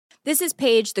This is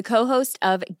Paige, the co-host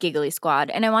of Giggly Squad,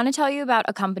 and I want to tell you about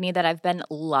a company that I've been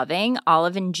loving,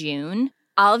 Olive & June.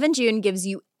 Olive & June gives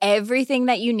you everything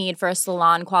that you need for a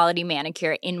salon-quality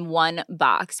manicure in one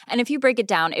box. And if you break it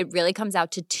down, it really comes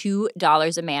out to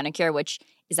 $2 a manicure, which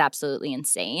is absolutely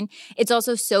insane. It's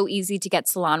also so easy to get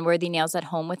salon-worthy nails at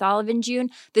home with Olive & June.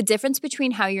 The difference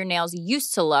between how your nails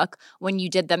used to look when you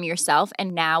did them yourself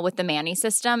and now with the Mani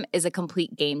system is a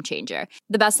complete game changer.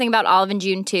 The best thing about Olive &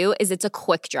 June, too, is it's a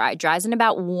quick dry. Dries in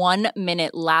about 1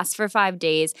 minute, lasts for 5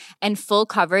 days, and full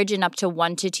coverage in up to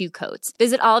 1 to 2 coats.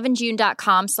 Visit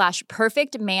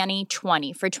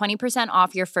oliveandjune.com/perfectmani20 for 20%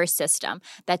 off your first system.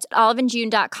 That's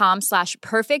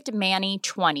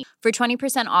oliveandjune.com/perfectmani20 for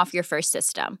 20% off your first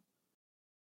system.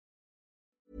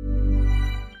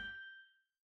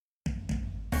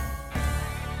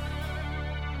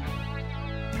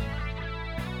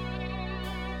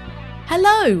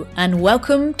 Hello and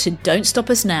welcome to Don't Stop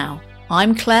Us Now.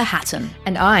 I'm Claire Hatton.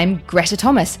 And I'm Greta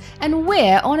Thomas, and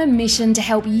we're on a mission to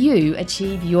help you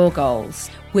achieve your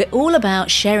goals. We're all about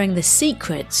sharing the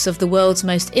secrets of the world's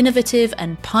most innovative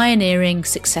and pioneering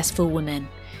successful women.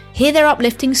 Hear their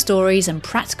uplifting stories and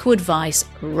practical advice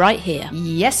right here.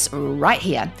 Yes, right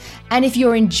here. And if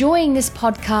you're enjoying this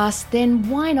podcast, then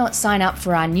why not sign up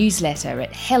for our newsletter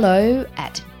at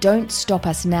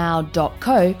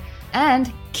hello@don'tstopusnow.co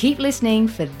and keep listening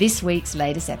for this week's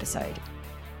latest episode.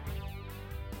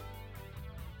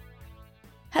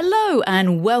 Hello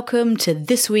and welcome to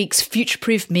this week's Future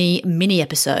Proof Me mini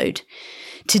episode.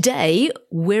 Today,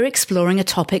 we're exploring a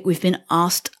topic we've been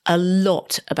asked a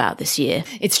lot about this year.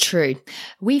 It's true.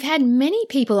 We've had many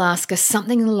people ask us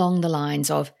something along the lines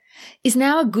of, is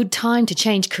now a good time to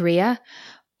change career?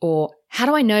 Or how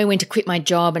do I know when to quit my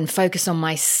job and focus on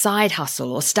my side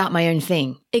hustle or start my own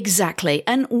thing? Exactly.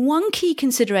 And one key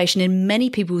consideration in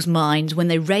many people's minds when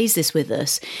they raise this with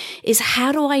us is,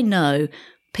 how do I know,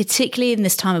 particularly in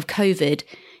this time of COVID,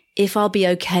 if I'll be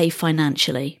okay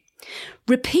financially?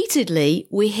 Repeatedly,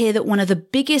 we hear that one of the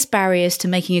biggest barriers to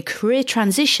making a career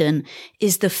transition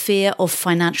is the fear of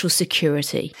financial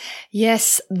security.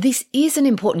 Yes, this is an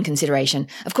important consideration.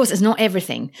 Of course, it's not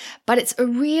everything, but it's a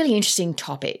really interesting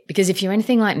topic because if you're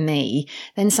anything like me,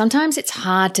 then sometimes it's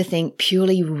hard to think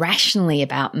purely rationally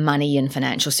about money and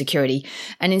financial security.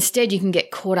 And instead, you can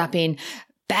get caught up in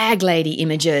bag lady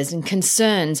images and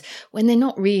concerns when they're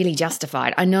not really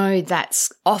justified. I know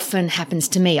that's often happens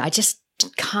to me. I just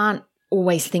can't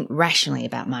always think rationally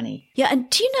about money. Yeah, and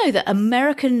do you know that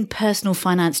American personal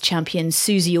finance champion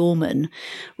Susie Orman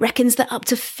reckons that up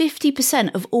to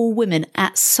 50% of all women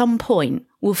at some point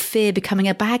will fear becoming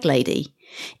a bag lady,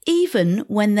 even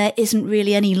when there isn't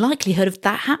really any likelihood of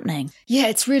that happening? Yeah,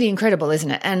 it's really incredible,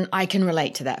 isn't it? And I can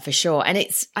relate to that for sure. And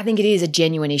I think it is a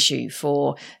genuine issue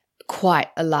for quite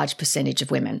a large percentage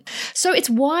of women. So it's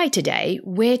why today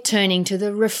we're turning to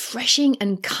the refreshing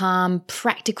and calm,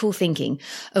 practical thinking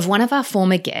of one of our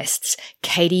former guests,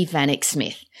 Katie Vanek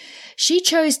Smith. She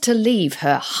chose to leave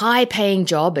her high-paying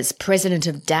job as president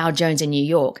of Dow Jones in New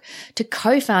York to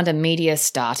co-found a media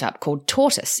startup called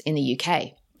Tortoise in the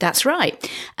UK. That's right.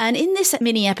 And in this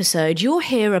mini episode, you'll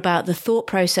hear about the thought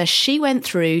process she went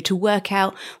through to work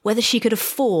out whether she could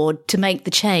afford to make the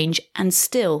change and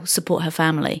still support her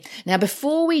family. Now,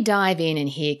 before we dive in and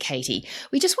hear Katie,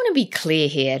 we just want to be clear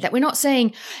here that we're not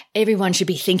saying everyone should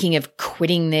be thinking of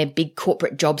quitting their big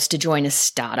corporate jobs to join a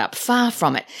startup. Far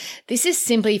from it. This is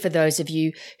simply for those of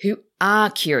you who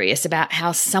are curious about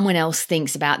how someone else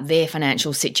thinks about their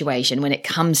financial situation when it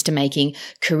comes to making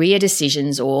career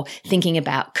decisions or thinking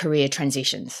about career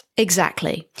transitions.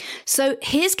 Exactly. So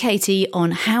here's Katie on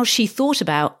how she thought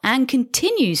about and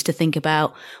continues to think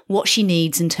about what she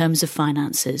needs in terms of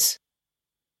finances.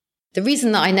 The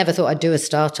reason that I never thought I'd do a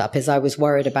startup is I was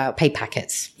worried about pay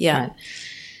packets. Yeah. Right?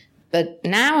 But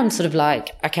now I'm sort of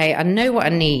like, okay, I know what I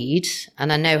need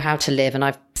and I know how to live, and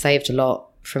I've saved a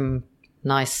lot from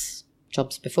nice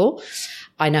jobs before.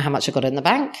 I know how much I got in the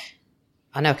bank.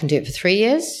 I know I can do it for 3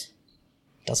 years.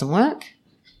 Doesn't work.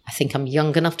 I think I'm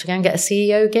young enough to go and get a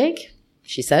CEO gig,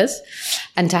 she says,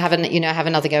 and to have have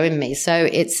another go in me. So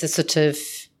it's a sort of,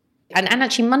 and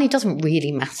actually money doesn't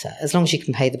really matter as long as you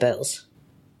can pay the bills.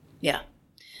 Yeah.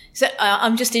 So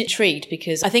I'm just intrigued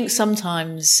because I think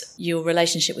sometimes your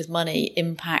relationship with money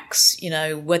impacts,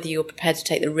 whether you're prepared to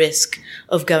take the risk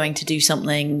of going to do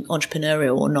something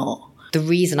entrepreneurial or not. The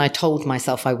reason I told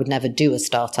myself I would never do a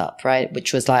startup, right,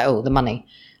 which was like, the money.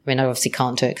 I mean, I obviously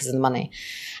can't do it because of the money.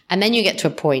 And then you get to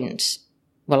a point,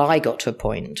 I got to a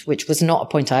point, which was not a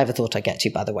point I ever thought I'd get to,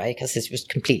 by the way, because this was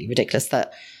completely ridiculous,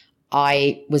 that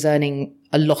I was earning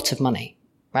a lot of money.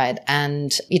 right?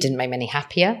 And it didn't make me any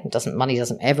happier. Money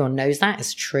doesn't, everyone knows that.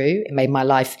 It's true. It made my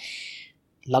life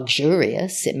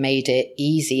luxurious. It made it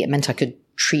easy. It meant I could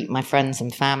treat my friends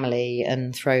and family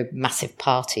and throw massive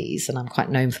parties. And I'm quite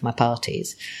known for my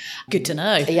parties. Good to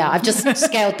know. Yeah, I've just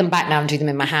scaled them back now and do them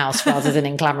in my house rather than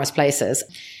in glamorous places.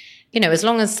 You know, as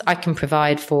long as I can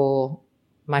provide for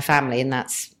my family, and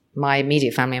that's my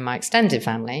immediate family and my extended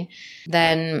family,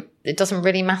 then it doesn't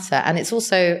really matter. And it's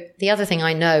also, the other thing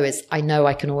I know is I know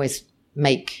I can always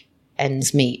make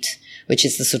ends meet, which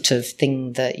is the sort of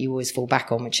thing that you always fall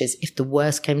back on, which is if the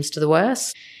worst comes to the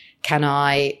worst, can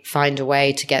I find a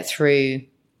way to get through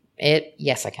it?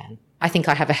 Yes, I can. I think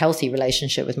I have a healthy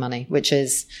relationship with money, which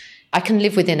is I can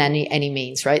live within any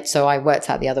means, right? So I worked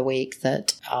out the other week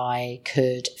that I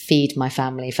could feed my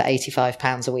family for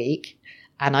 £85 a week.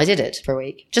 And I did it for a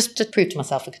week, just to prove to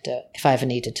myself I could do it if I ever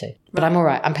needed to. But I'm all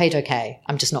right. I'm paid okay.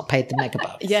 I'm just not paid the mega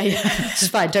bucks. Yeah. It's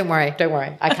fine. Don't worry.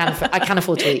 I can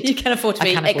afford to eat. You can afford to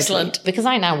eat. Excellent. Because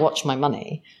I now watch my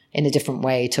money in a different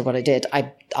way to what I did.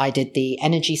 I did the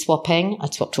energy swapping. I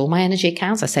swapped all my energy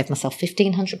accounts. I saved myself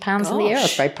 £1,500 in the year. I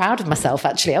was very proud of myself,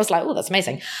 actually. I was like, oh, that's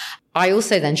amazing. I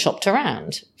also then shopped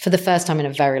around for the first time in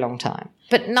a very long time.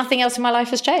 But nothing else in my life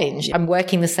has changed. I'm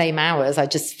working the same hours. I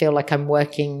just feel like I'm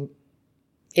working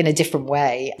in a different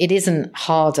way. It isn't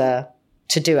harder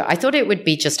to do it. I thought it would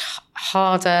be just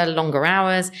harder, longer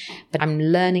hours, but I'm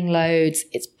learning loads.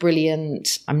 It's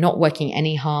brilliant. I'm not working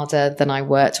any harder than I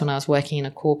worked when I was working in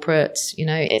a corporate. You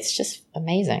know, it's just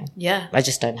amazing. Yeah. I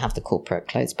just don't have the corporate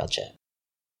clothes budget.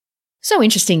 So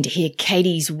interesting to hear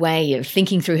Katie's way of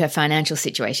thinking through her financial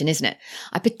situation, isn't it?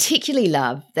 I particularly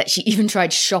love that she even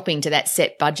tried shopping to that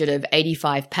set budget of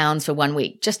 £85 for 1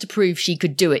 week just to prove she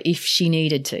could do it if she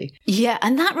needed to. Yeah,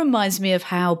 and that reminds me of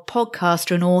how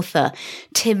podcaster and author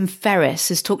Tim Ferriss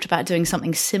has talked about doing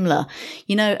something similar,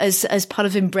 you know, as part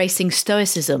of embracing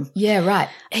stoicism. Yeah, right.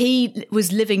 He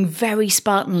was living very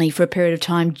Spartanly for a period of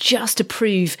time just to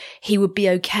prove he would be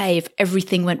okay if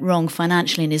everything went wrong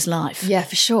financially in his life. Yeah,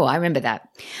 for sure. I remember that.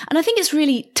 And I think it's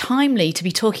really timely to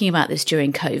be talking about this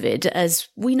during COVID, as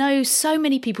we know so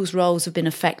many people's roles have been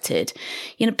affected,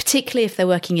 you know, particularly if they're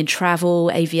working in travel,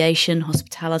 aviation,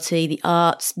 hospitality, the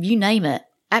arts, you name it.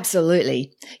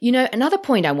 Absolutely. You know, another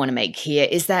point I want to make here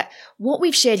is that what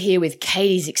we've shared here with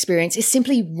Katie's experience is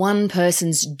simply one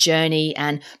person's journey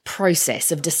and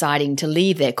process of deciding to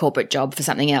leave their corporate job for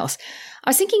something else. I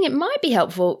was thinking it might be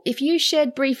helpful if you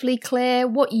shared briefly, Claire,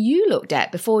 what you looked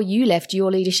at before you left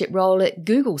your leadership role at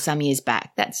Google some years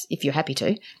back. That's if you're happy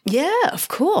to. Yeah, of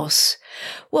course.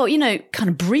 Well, you know, kind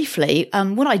of briefly,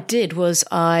 what I did was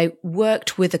I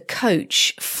worked with a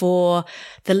coach for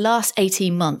the last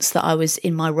 18 months that I was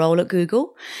in my role at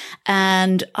Google.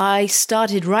 And I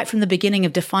started right from the beginning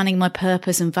of defining my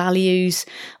purpose and values,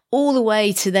 all the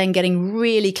way to then getting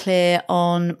really clear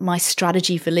on my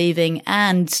strategy for leaving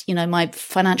and, you know, my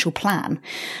financial plan.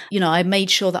 You know, I made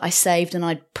sure that I saved and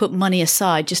I'd put money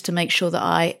aside just to make sure that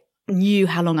I knew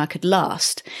how long I could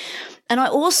last. And I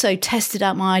also tested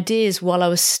out my ideas while I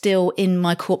was still in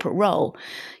my corporate role,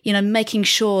 you know, making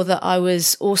sure that I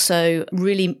was also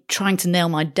really trying to nail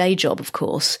my day job, of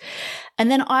course.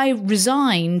 And then I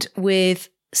resigned with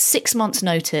 6 months'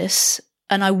 notice,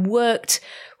 and I worked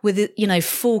with, you know,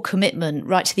 full commitment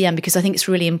right to the end, because I think it's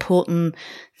really important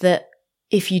that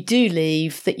if you do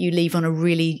leave, that you leave on a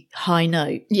really high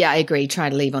note. Yeah, I agree. Try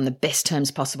to leave on the best terms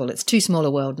possible. It's too small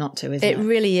a world not to, isn't it? It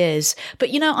really is.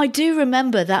 But, you know, I do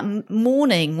remember that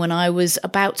morning when I was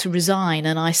about to resign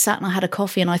and I sat and I had a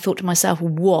coffee and I thought to myself,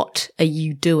 what are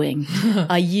you doing?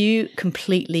 Are you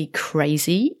completely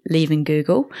crazy leaving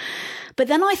Google? But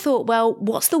then I thought, well,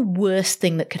 what's the worst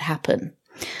thing that could happen?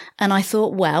 And I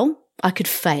thought, well, I could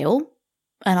fail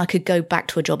and I could go back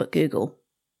to a job at Google.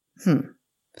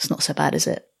 It's not so bad, is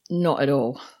it? Not at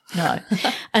all. No.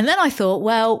 And then I thought,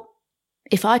 well,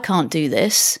 if I can't do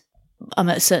this, I'm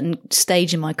at a certain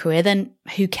stage in my career, then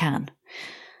who can?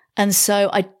 And so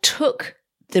I took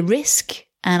the risk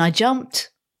and I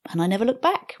jumped and I never looked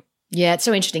back. Yeah, it's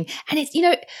so interesting. And it's, you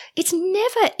know, it's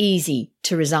never easy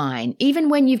to resign, even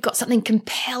when you've got something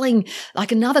compelling,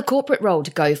 like another corporate role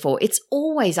to go for. It's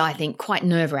always, I think, quite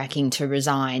nerve-wracking to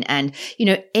resign and, you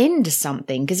know, end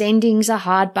something, because endings are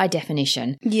hard by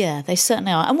definition. Yeah, they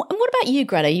certainly are. And what about you,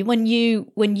 Greta? When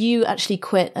you actually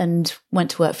quit and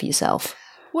went to work for yourself?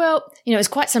 Well, you know, it was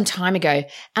quite some time ago.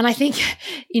 And I think,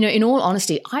 you know, in all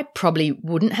honesty, I probably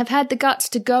wouldn't have had the guts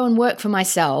to go and work for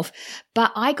myself.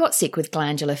 But I got sick with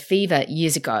glandular fever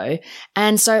years ago.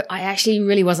 And so I actually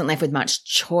really wasn't left with much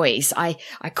choice. I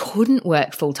couldn't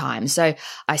work full time. So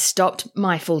I stopped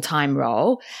my full time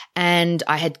role and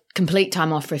I had complete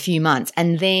time off for a few months.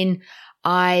 And then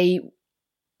I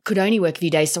could only work a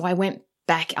few days. So I went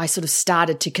back, I sort of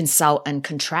started to consult and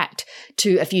contract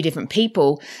to a few different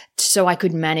people so I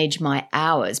could manage my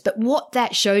hours. But what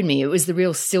that showed me, it was the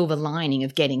real silver lining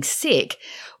of getting sick,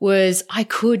 was I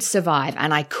could survive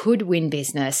and I could win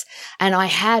business. And I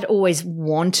had always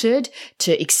wanted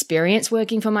to experience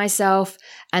working for myself.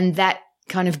 And that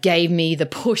kind of gave me the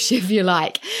push, if you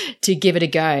like, to give it a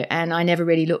go. And I never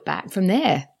really looked back from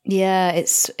there. Yeah,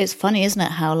 it's funny, isn't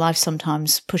it, how life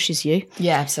sometimes pushes you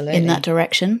Yeah, absolutely. in that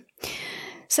direction.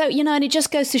 So, and it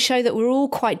just goes to show that we're all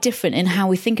quite different in how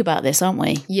we think about this, aren't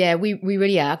we? Yeah, we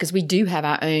really are, because we do have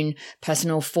our own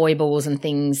personal foibles and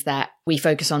things that we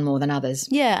focus on more than others.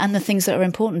 Yeah, and the things that are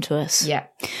important to us. Yeah.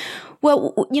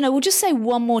 Well, we'll just say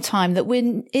one more time that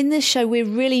in this show, we're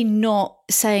really not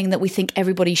saying that we think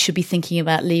everybody should be thinking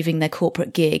about leaving their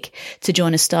corporate gig to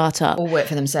join a startup. Or work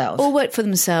for themselves. Or work for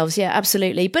themselves. Yeah,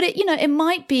 absolutely. But it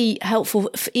might be helpful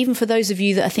even for those of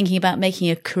you that are thinking about making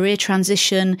a career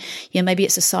transition. Maybe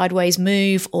it's a sideways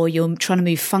move, or you're trying to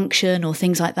move function or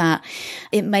things like that.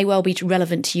 It may well be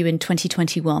relevant to you in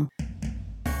 2021.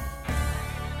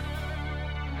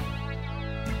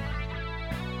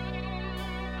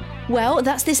 Well,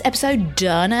 that's this episode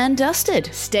done and dusted.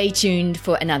 Stay tuned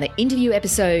for another interview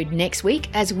episode next week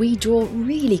as we draw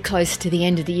really close to the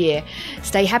end of the year.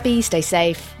 Stay happy, stay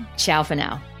safe. Ciao for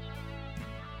now.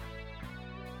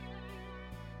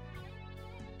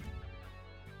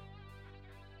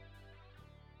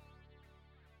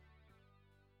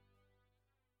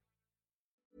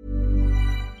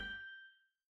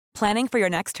 Planning for your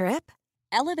next trip?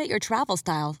 Elevate your travel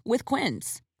style with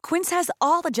Quince. Quince has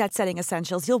all the jet-setting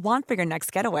essentials you'll want for your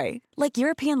next getaway, like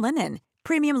European linen,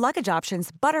 premium luggage options,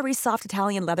 buttery soft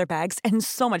Italian leather bags, and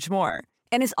so much more.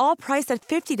 And is all priced at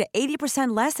 50 to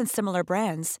 80% less than similar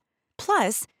brands.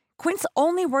 Plus, Quince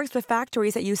only works with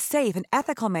factories that use safe and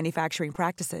ethical manufacturing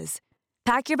practices.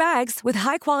 Pack your bags with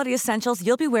high-quality essentials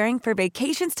you'll be wearing for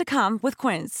vacations to come with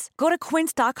Quince. Go to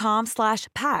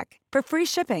quince.com/pack for free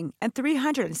shipping and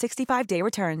 365-day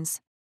returns.